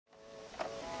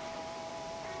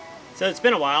So it's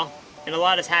been a while, and a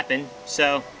lot has happened,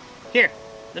 so here,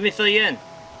 let me fill you in.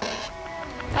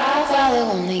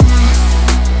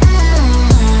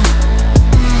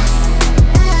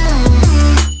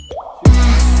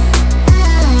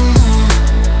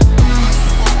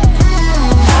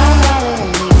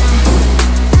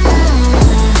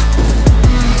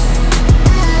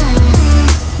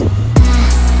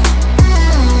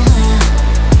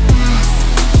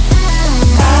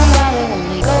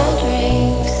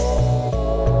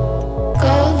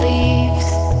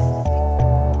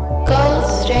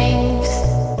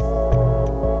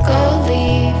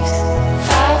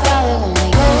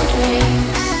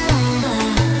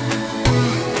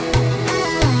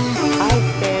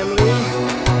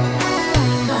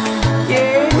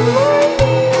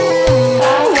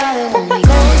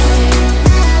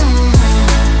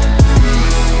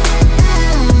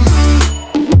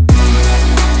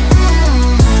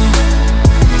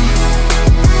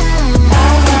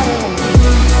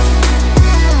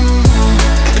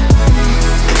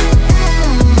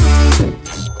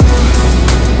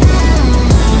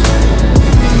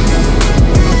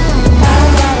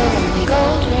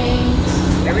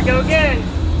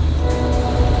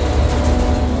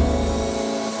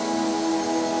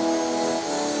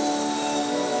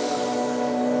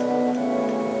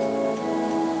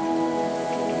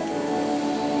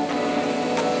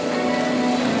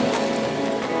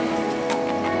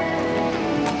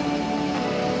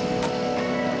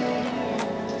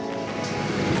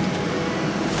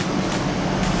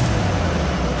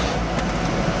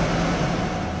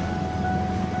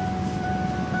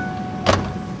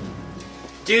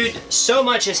 Dude, so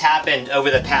much has happened over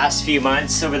the past few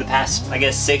months, over the past, I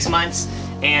guess, 6 months,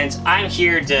 and I'm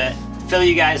here to fill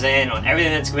you guys in on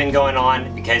everything that's been going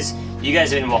on because you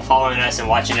guys have been following us and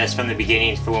watching us from the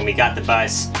beginning for when we got the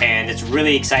bus, and it's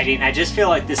really exciting. I just feel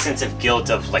like this sense of guilt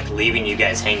of like leaving you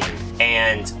guys hanging,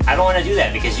 and I don't want to do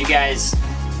that because you guys,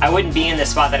 I wouldn't be in the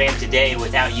spot that I am today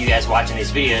without you guys watching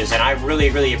these videos, and I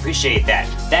really appreciate that.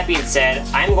 That being said,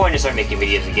 I'm going to start making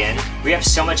videos again. We have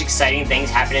so much exciting things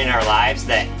happening in our lives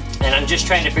and I'm just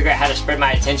trying to figure out how to spread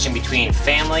my attention between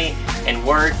family and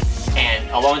work and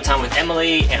alone time with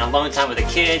Emily and alone time with the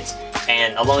kids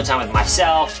and alone time with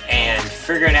myself and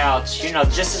figuring out, you know,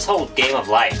 just this whole game of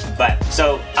life. But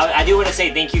so I do want to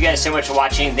say thank you guys so much for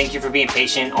watching. Thank you for being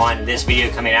patient on this video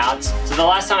coming out. So the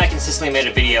last time I consistently made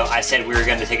a video, I said we were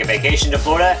going to take a vacation to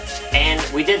Florida, and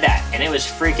we did that, and it was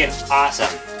freaking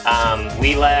awesome.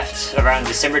 We left around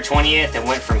December 20th and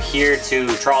went from here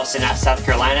to Charleston, South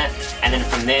Carolina, and then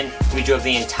from then we drove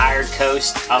the entire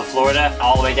coast of Florida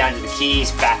all the way down to the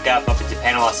Keys, back up into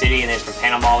Panama City, and then from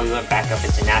Panama we went back up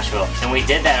into Nashville. And we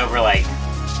did that over like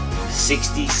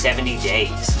 60, 70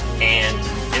 days, and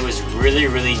it was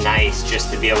really nice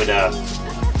just to be able to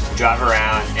drive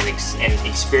around and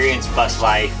experience bus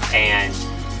life and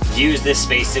use this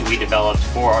space that we developed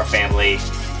for our family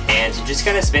and to just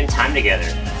kind of spend time together.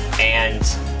 And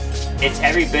it's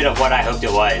every bit of what I hoped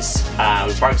it was.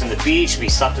 We parked on the beach, we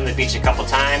slept on the beach a couple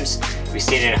times, we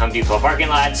stayed in Home Depot parking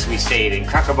lots, we stayed in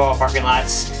Cracker Barrel parking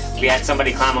lots, we had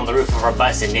somebody climb on the roof of our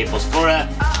bus in Naples, Florida,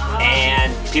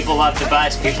 and people loved the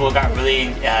bus, people got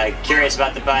really curious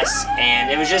about the bus,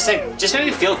 and it was just like, just made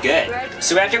me feel good.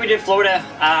 So after we did Florida,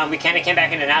 we kind of came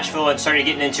back into Nashville and started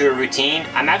getting into a routine.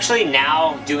 I'm actually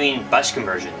now doing bus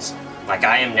conversions. Like,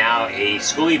 I am now a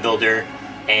Skoolie builder,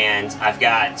 and I've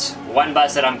got one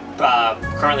bus that I'm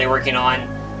currently working on,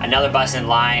 another bus in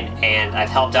line, and I've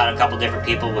helped out a couple different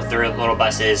people with their little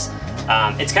buses.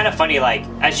 It's kind of funny, like,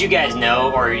 as you guys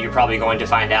know, or you're probably going to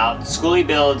find out, Skoolie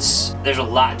builds, there's a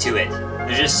lot to it.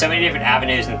 There's just so many different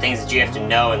avenues and things that you have to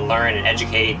know and learn and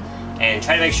educate and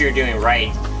try to make sure you're doing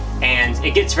right. And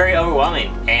it gets very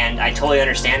overwhelming, and I totally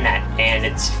understand that. And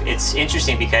it's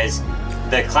interesting because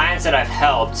the clients that I've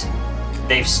helped,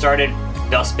 they've started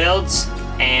bus builds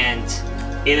and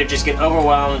either just get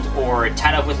overwhelmed or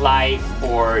tied up with life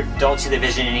or don't see the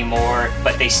vision anymore,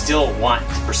 but they still want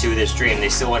to pursue this dream. They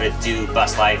still want to do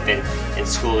bus life and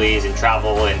Skoolies and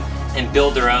travel and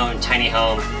build their own tiny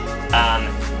home.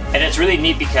 And it's really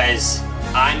neat because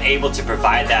I'm able to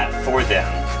provide that for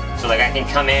them. So like, I can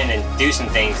come in and do some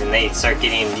things and they start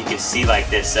getting, you can see like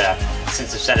this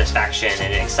sense of satisfaction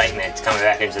and excitement coming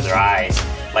back into their eyes.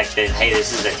 Like, hey,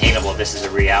 this is attainable, this is a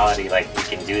reality, like, we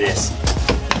can do this.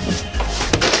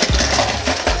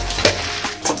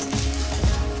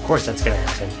 Of course that's gonna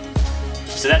happen.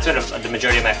 So that's what the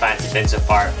majority of my clients have been so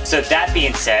far. So that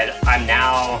being said, I'm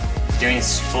now doing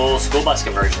full school bus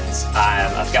conversions.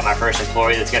 I've got my first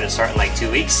employee that's gonna start in like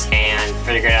 2 weeks, and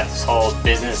figuring out this whole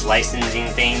business licensing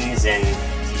things and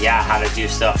yeah, how to do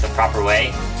stuff the proper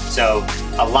way. So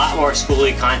a lot more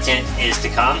Skoolie content is to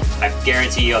come. I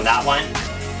guarantee you on that one.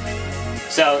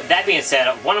 So that being said,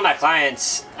 one of my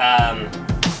clients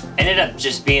ended up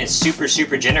just being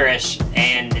super generous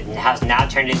and has now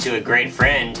turned into a great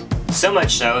friend. So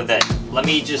much so that, let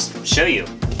me just show you.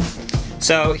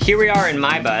 So here we are in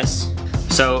my bus.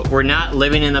 So we're not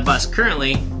living in the bus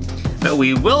currently, but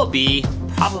we will be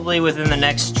probably within the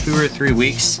next 2 or 3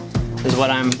 weeks is what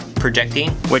I'm projecting,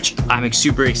 which I'm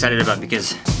super excited about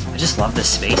because I just love this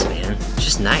space, man. It's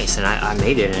just nice, and I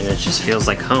made it, and it just feels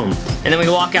like home. And then we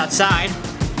walk outside,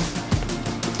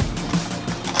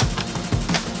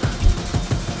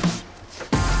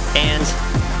 and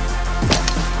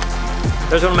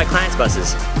there's one of my client's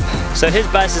buses. So his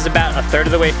bus is about 1/3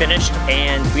 of the way finished,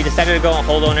 and we decided to go and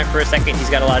hold on it for a second. He's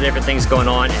got a lot of different things going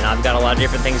on, and I've got a lot of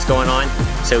different things going on.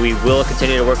 So we will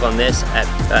continue to work on this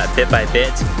bit by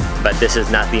bit, but this is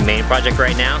not the main project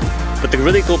right now. But the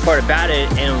really cool part about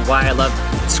it, and why I love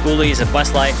Skoolies and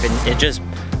bus life, and it just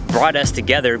brought us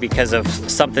together because of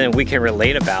something we can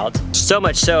relate about. So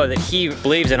much so that he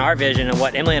believes in our vision and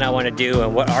what Emily and I want to do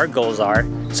and what our goals are.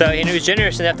 So, and he was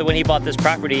generous enough that when he bought this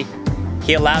property,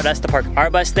 he allowed us to park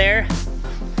our bus there.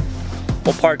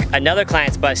 We'll park another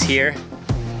client's bus here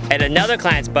and another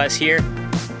client's bus here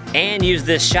and use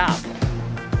this shop.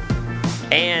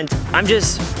 And I'm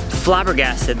just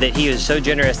flabbergasted that he was so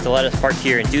generous to let us park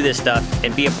here and do this stuff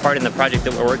and be a part in the project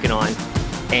that we're working on.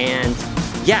 And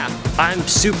yeah, I'm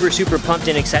super pumped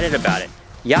and excited about it.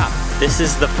 Yeah, this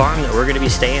is the farm that we're gonna be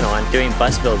staying on, doing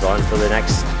bus builds on for the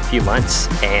next few months.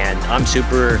 And I'm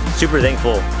super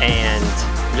thankful, and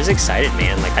I'm just excited,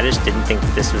 man. Like, I just didn't think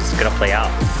that this was gonna play out.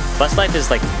 Bus life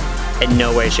is like in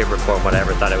no way, shape, or form what I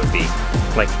ever thought it would be.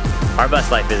 Like, our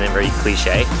bus life isn't very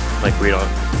cliche. Like, we don't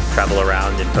travel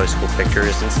around and post cool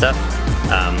pictures and stuff.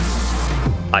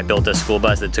 I built a school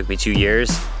bus that took me 2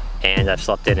 years, and I've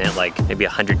slept in it like maybe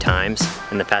 100 times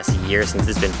in the past year since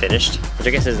it's been finished, which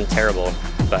I guess isn't terrible,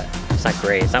 but it's not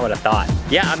great. It's not what I thought.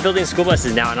 Yeah, I'm building school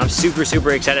buses now, and I'm super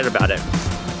excited about it.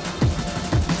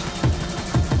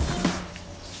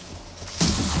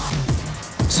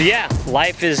 So yeah,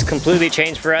 life is completely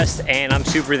changed for us, and I'm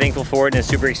super thankful for it and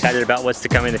super excited about what's to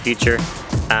come in the future.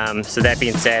 So that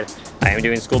being said, I am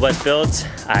doing school bus builds.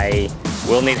 I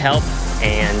will need help,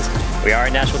 and we are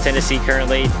in Nashville, Tennessee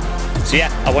currently. So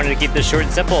yeah, I wanted to keep this short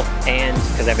and simple, and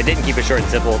because if I didn't keep it short and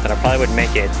simple, then I probably wouldn't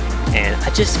make it. And I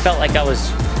just felt like I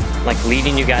was like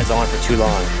leading you guys on for too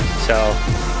long. So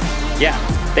yeah,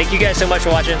 thank you guys so much for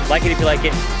watching. Like it if you like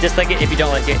it, dislike it if you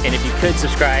don't like it, and if you could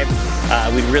subscribe,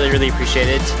 we'd really appreciate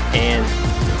it. And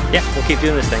yeah, we'll keep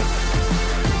doing this thing.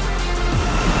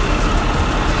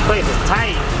 This place is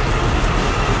tight.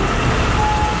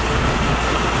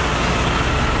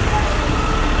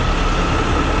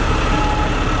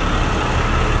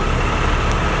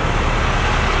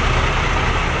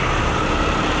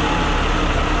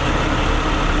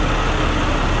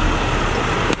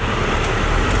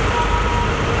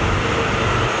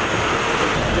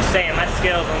 Saying my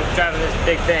skills on driving this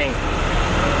big thing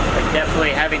are definitely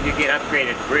having to get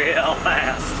upgraded real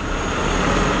fast.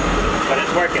 But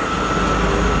it's working.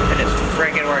 It is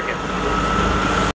freaking working.